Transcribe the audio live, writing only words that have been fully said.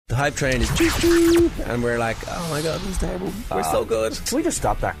The hype train is choo-choo, and we're like, oh my god, this is terrible. We're so good. Can we just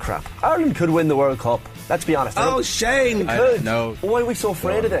stop that crap? Ireland could win the World Cup. Let's be honest. Oh, Shane! No. Why are we so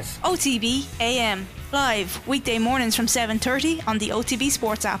afraid of this? OTB AM. Live weekday mornings from 7:30 on the OTB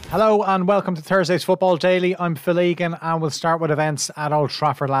Sports app. Hello and welcome to Thursday's Football Daily. I'm Phil Egan and we'll start with events at Old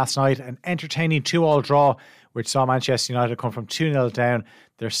Trafford last night. An entertaining 2-2 draw which saw Manchester United come from 2-0 down.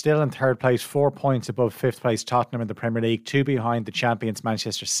 They're still in third place, 4 points above fifth place Tottenham in the Premier League, 2 behind the champions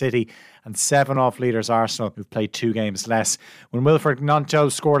Manchester City and 7 off leaders Arsenal, who've played 2 games less. When Wilfred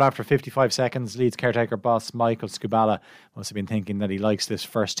Gnonto scored after 55 seconds, Leeds caretaker boss Michael Skubala must have been thinking that he likes this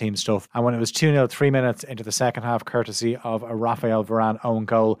first team stuff. And when it was 2-0 3 minutes into the second half, courtesy of a Raphael Varane own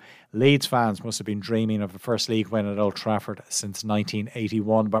goal, Leeds fans must have been dreaming of a first league win at Old Trafford since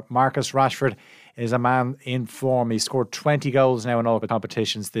 1981. But Marcus Rashford is a man in form. He scored 20 goals now in all the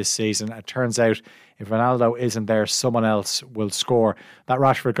competitions this season. It turns out if Ronaldo isn't there, someone else will score. That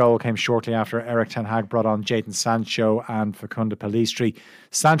Rashford goal came shortly after Erik ten Hag brought on Jadon Sancho and Facundo Pellistri.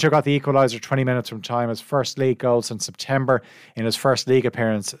 Sancho got the equaliser 20 minutes from time, his first league goal since September in his first league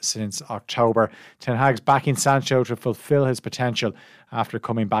appearance since October. Ten Hag's backing Sancho to fulfil his potential. After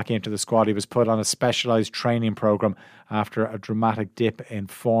coming back into the squad, he was put on a specialised training programme after a dramatic dip in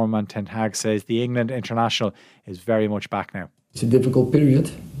form, and Ten Hag says the England international is very much back now. It's a difficult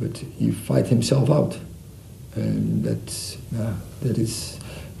period, but he fight himself out, and that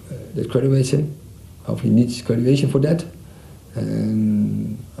graduates him. Hopefully, he needs graduation for that,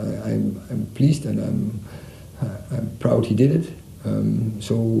 and I'm pleased and I'm proud he did it.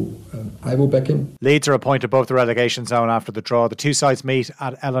 I will back him. Leeds are a point above the relegation zone after the draw. The two sides meet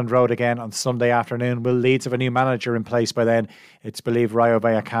at Elland Road again on Sunday afternoon. Will Leeds have a new manager in place by then? It's believed Rayo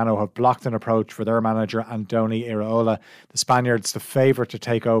Vallecano have blocked an approach for their manager Andoni Iraola. The Spaniards the favourite to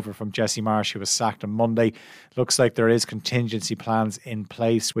take over from Jesse Marsch, who was sacked on Monday. Looks like there is contingency plans in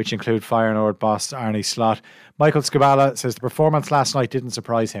place, which include Feyenoord boss Arne Slot. Michael Skubala says the performance last night didn't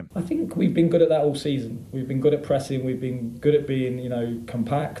surprise him. I think we've been good at that all season. We've been good at pressing, we've been good at being,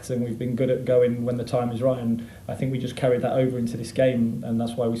 compact, and we've been good at going when the time is right, and I think we just carried that over into this game, and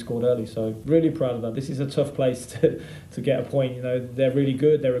that's why we scored early. So really proud of that. This is a tough place to get a point. They're really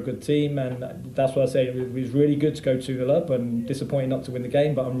good, they're a good team, and that's what I say. It was really good to go 2-0 up, and disappointing not to win the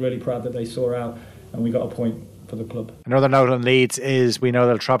game, but I'm really proud that they saw out and we got a point for the club. Another note on Leeds is we know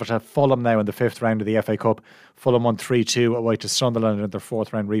they'll travel to Fulham now in the 5th round of the FA Cup. Fulham won 3-2 away to Sunderland in their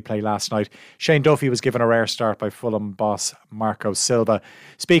 4th round replay last night. Shane Duffy was given a rare start by Fulham boss Marco Silva.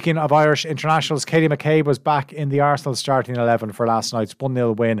 Speaking of Irish internationals, Katie McCabe was back in the Arsenal starting 11 for last night's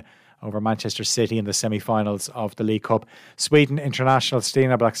 1-0 win over Manchester City in the semi-finals of the League Cup. Sweden international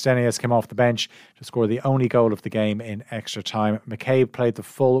Stina Blackstenius came off the bench to score the only goal of the game in extra time. McCabe played the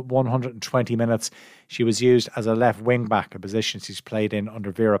full 120 minutes. She was used as a left wing-back, a position she's played in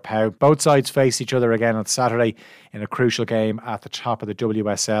under Vera Pauw. Both sides face each other again on Saturday in a crucial game at the top of the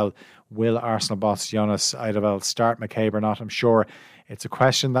WSL. Will Arsenal boss Jonas Eidevall start McCabe or not? I'm sure it's a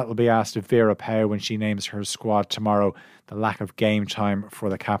question that will be asked of Vera Pauw when she names her squad tomorrow. The lack of game time for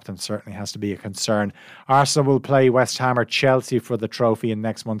the captain certainly has to be a concern. Arsenal will play West Ham or Chelsea for the trophy in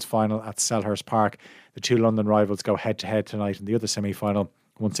next month's final at Selhurst Park. The two London rivals go head-to-head tonight in the other semi-final.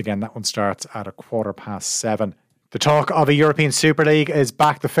 Once again, that one starts at 7:15. The talk of a European Super League is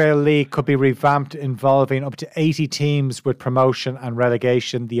back. The Fail League could be revamped, involving up to 80 teams with promotion and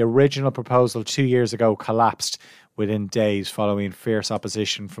relegation. The original proposal 2 years ago collapsed within days following fierce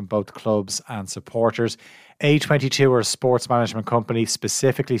opposition from both clubs and supporters. A22 are a sports management company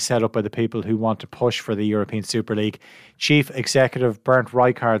specifically set up by the people who want to push for the European Super League. Chief Executive Bernd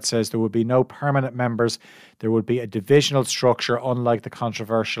Reichart says there would be no permanent members. There would be a divisional structure unlike the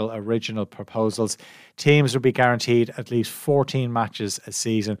controversial original proposals. Teams would be guaranteed at least 14 matches a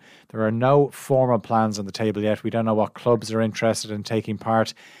season. There are no formal plans on the table yet. We don't know what clubs are interested in taking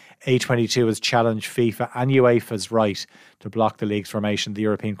part. A22 has challenged FIFA and UEFA's right to block the league's formation. The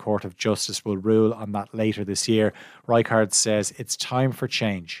European Court of Justice will rule on that later this year. Rijkaard says it's time for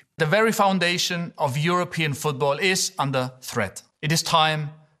change. The very foundation of European football is under threat. It is time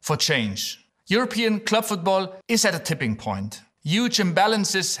for change. European club football is at a tipping point. Huge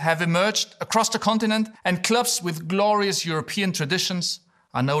imbalances have emerged across the continent, and clubs with glorious European traditions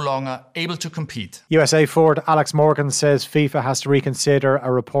are no longer able to compete. USA forward Alex Morgan says FIFA has to reconsider a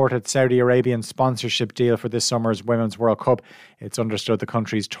reported Saudi Arabian sponsorship deal for this summer's Women's World Cup. It's understood the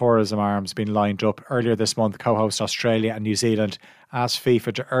country's tourism arm's been lined up. Earlier this month, co-host Australia and New Zealand asked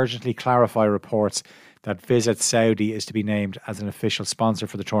FIFA to urgently clarify reports that Visit Saudi is to be named as an official sponsor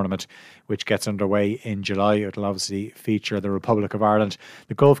for the tournament, which gets underway in July. It'll obviously feature the Republic of Ireland.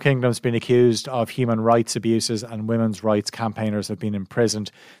 The Gulf Kingdom's been accused of human rights abuses, and women's rights campaigners have been imprisoned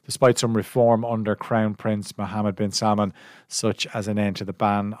despite some reform under Crown Prince Mohammed bin Salman, such as an end to the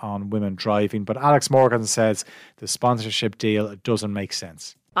ban on women driving. But Alex Morgan says the sponsorship deal doesn't make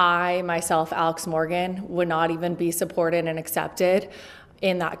sense. I, myself, Alex Morgan, would not even be supported and accepted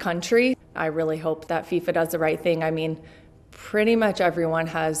in that country. I really hope that FIFA does the right thing. I mean, pretty much everyone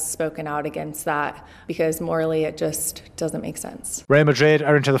has spoken out against that because morally it just doesn't make sense. Real Madrid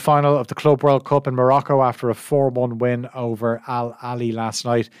are into the final of the Club World Cup in Morocco after a 4-1 win over Al Ahly last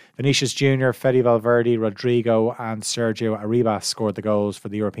night. Vinicius Jr., Fede Valverde, Rodrigo and Sergio Arribas scored the goals for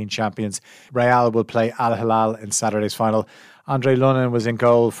the European champions. Real will play Al Hilal in Saturday's final. Andre Lunin was in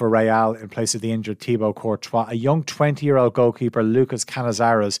goal for Real in place of the injured Thibaut Courtois. A young 20-year-old goalkeeper, Lucas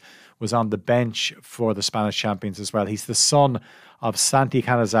Canizares, was on the bench for the Spanish champions as well. He's the son of Santi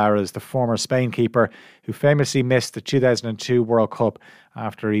Canizares, the former Spain keeper, who famously missed the 2002 World Cup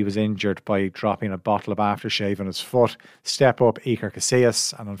after he was injured by dropping a bottle of aftershave on his foot. Step up Iker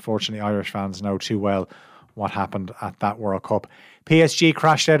Casillas, and unfortunately Irish fans know too well what happened at that World Cup. PSG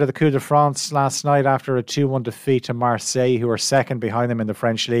crashed out of the Coupe de France last night after a 2-1 defeat to Marseille, who are second behind them in the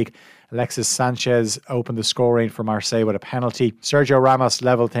French league. Alexis Sanchez opened the scoring for Marseille with a penalty. Sergio Ramos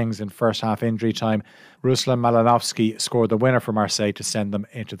levelled things in first half injury time. Ruslan Malinovsky scored the winner for Marseille to send them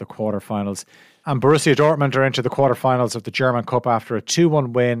into the quarterfinals. And Borussia Dortmund are into the quarterfinals of the German Cup after a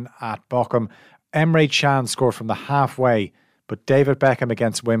 2-1 win at Bochum. Emre Can scored from the halfway, but David Beckham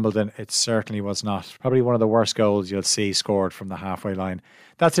against Wimbledon, it certainly was not. Probably one of the worst goals you'll see scored from the halfway line.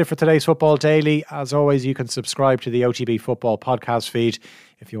 That's it for today's Football Daily. As always, you can subscribe to the OTB Football podcast feed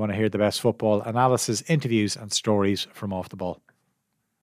if you want to hear the best football analysis, interviews and stories from off the ball.